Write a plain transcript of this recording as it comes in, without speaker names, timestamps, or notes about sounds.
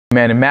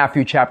Man, in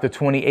Matthew chapter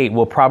 28,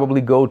 we'll probably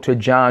go to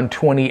John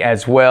 20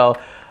 as well.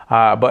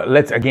 But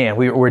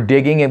we're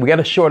digging in. We got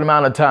a short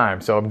amount of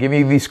time. So I'm giving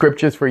you these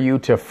scriptures for you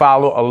to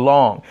follow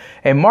along.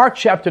 In Mark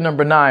chapter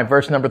number 9,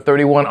 verse number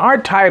 31,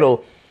 our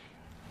title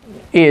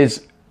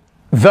is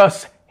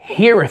Thus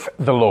Heareth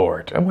the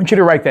Lord. I want you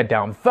to write that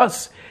down.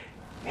 Thus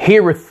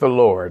heareth the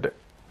Lord.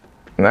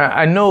 Now,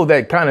 I know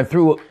that kind of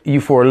threw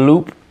you for a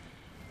loop.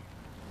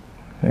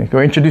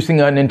 We're introducing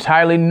an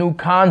entirely new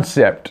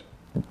concept.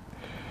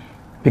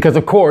 Because,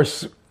 of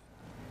course,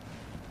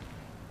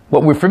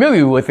 what we're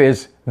familiar with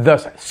is,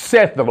 thus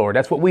saith the Lord.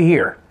 That's what we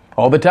hear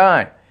all the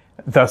time.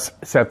 Thus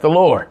saith the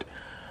Lord.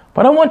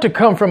 But I want to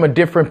come from a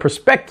different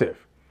perspective.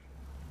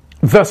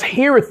 Thus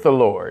heareth the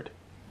Lord.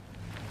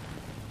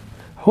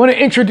 I want to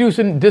introduce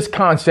this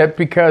concept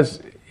because,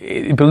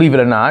 believe it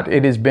or not,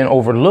 it has been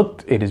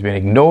overlooked. It has been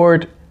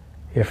ignored,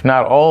 if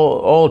not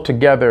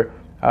altogether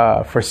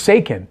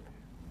forsaken.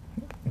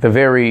 The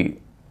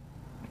very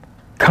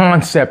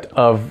concept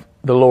of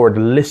the Lord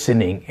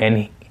listening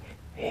and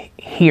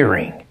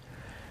hearing.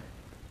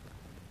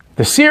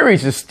 The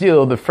series is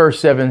still the first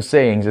 7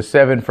 sayings, the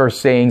 7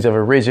 first sayings of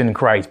a risen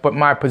Christ. But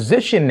my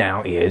position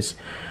now is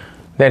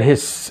that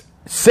his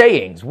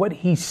sayings, what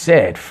he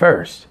said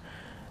first,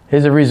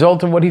 is a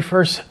result of what he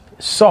first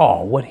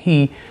saw, what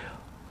he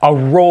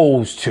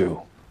arose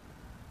to.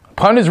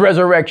 Upon his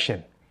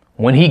resurrection,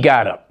 when he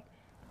got up,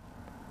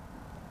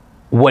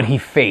 what he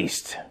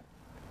faced,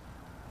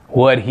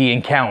 what he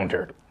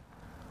encountered.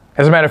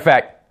 As a matter of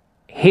fact,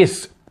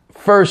 his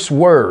first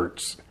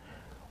words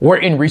were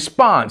in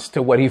response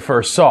to what he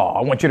first saw.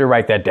 I want you to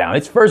write that down.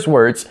 His first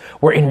words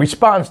were in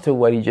response to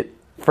what he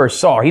first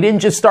saw. He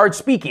didn't just start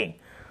speaking,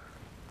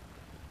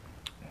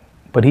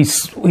 but he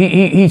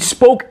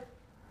spoke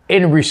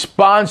in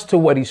response to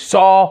what he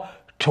saw,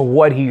 to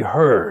what he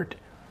heard.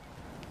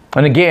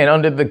 And again,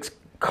 under the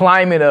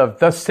climate of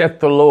thus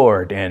saith the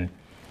Lord, and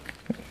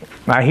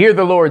I hear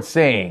the Lord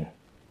saying,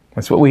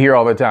 that's what we hear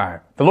all the time.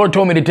 The Lord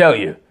told me to tell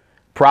you.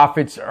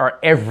 Prophets are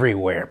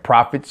everywhere.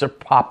 Prophets are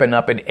popping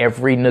up in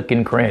every nook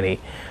and cranny,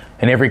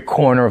 in every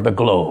corner of the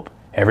globe.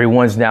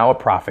 Everyone's now a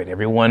prophet.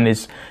 Everyone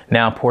is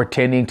now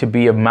portending to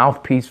be a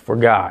mouthpiece for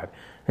God.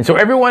 And so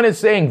everyone is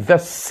saying,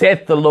 thus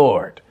saith the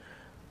Lord.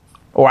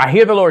 Or I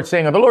hear the Lord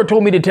saying, or the Lord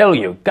told me to tell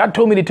you. God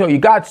told me to tell you.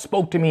 God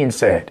spoke to me and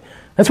said.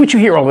 That's what you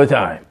hear all the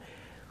time.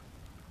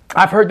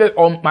 I've heard that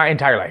all my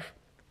entire life.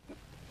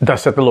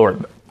 Thus saith the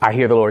Lord. I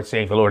hear the Lord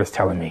saying, the Lord is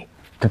telling me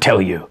to tell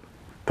you.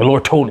 The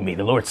Lord told me,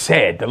 the Lord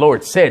said, the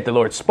Lord said, the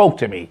Lord spoke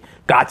to me.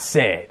 God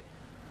said.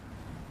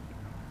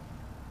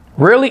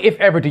 Rarely, if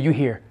ever, do you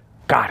hear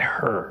God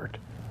heard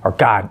or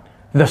God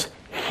thus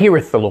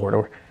heareth the Lord.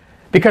 Or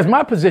because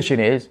my position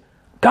is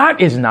God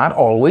is not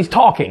always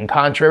talking,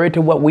 contrary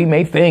to what we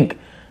may think,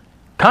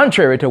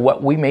 contrary to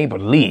what we may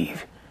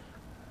believe.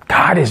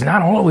 God is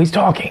not always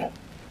talking.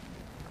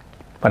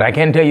 But I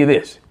can tell you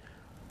this.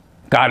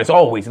 God is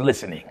always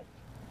listening.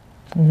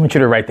 I want you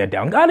to write that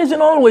down. God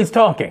isn't always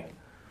talking.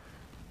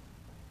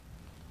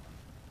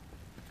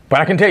 But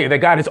I can tell you that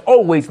God is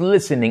always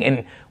listening.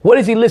 And what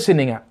is he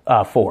listening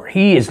for?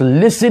 He is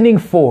listening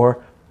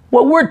for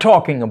what we're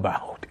talking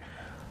about.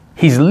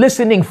 He's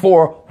listening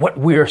for what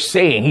we're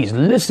saying. He's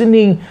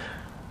listening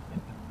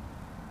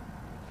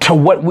to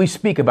what we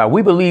speak about.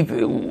 We believe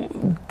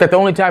that the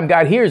only time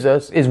God hears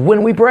us is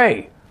when we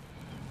pray.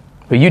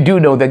 But you do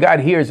know that God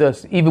hears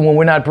us even when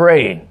we're not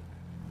praying.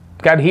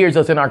 God hears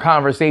us in our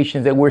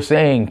conversations that we're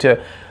saying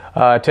to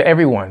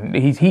everyone.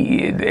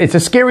 It's a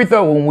scary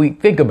thought when we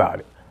think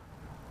about it.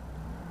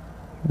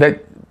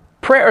 That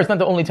prayer is not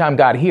the only time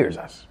God hears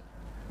us.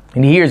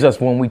 And he hears us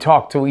when we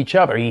talk to each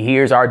other. He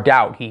hears our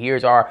doubt. He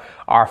hears our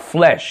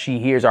flesh. He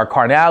hears our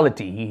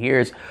carnality. He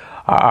hears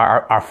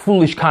our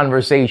foolish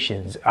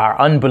conversations, our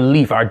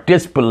unbelief, our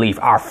disbelief,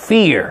 our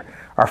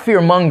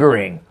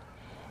fear-mongering,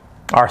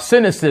 our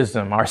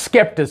cynicism, our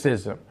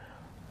skepticism.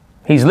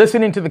 He's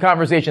listening to the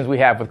conversations we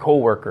have with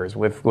coworkers,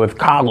 with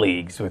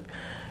colleagues,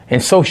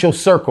 in social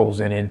circles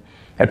and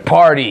at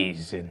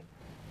parties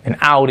and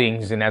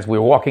outings, and as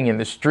we're walking in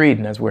the street,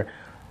 and as we're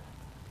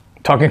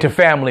talking to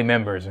family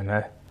members.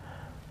 And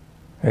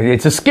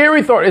it's a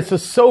scary thought. It's a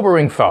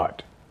sobering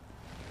thought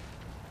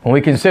when we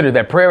consider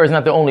that prayer is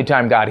not the only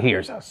time God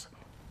hears us.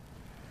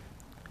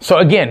 So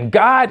again,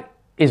 God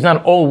is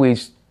not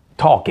always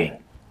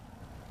talking,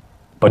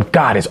 but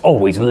God is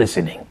always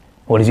listening.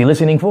 What is he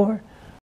listening for?